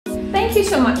Thank you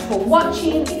so much for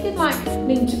watching. If you'd like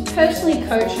me to personally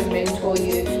coach and mentor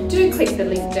you, do click the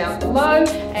link down below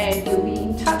and you'll be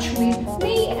in touch with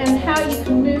me and how you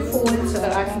can move forward so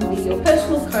that I can be your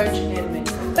personal coach and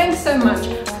mentor. Thanks so much.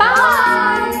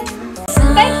 Bye!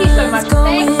 Thank you so much.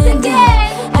 Thanks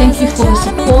again. Thank you for the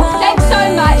support. Thanks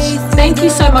so much. Thank you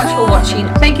so much for watching.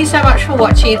 Thank you so much for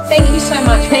watching. Thank you so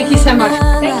much. Thank you so much.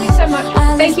 Thank you so much.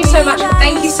 Thank you so much.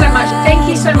 Thank you so much. Thank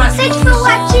you so much. Thanks for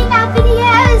watching our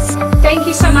videos. Thank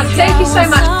you so much. Thank you so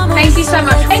much. Thank you so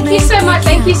much. Thank you so much.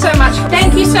 Thank you so much.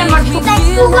 Thank you so much. Thanks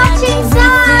for watching,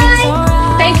 guys.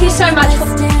 Thank you so much.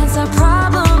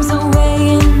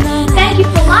 Thank you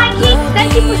for liking.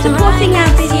 Thank you for supporting our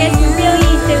videos. We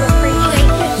really do appreciate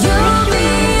it.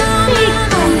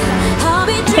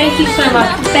 Thank you so much.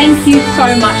 Thank you so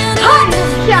much. Hi,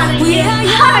 Charlie here.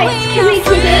 Hi, can we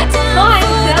do it? Hi.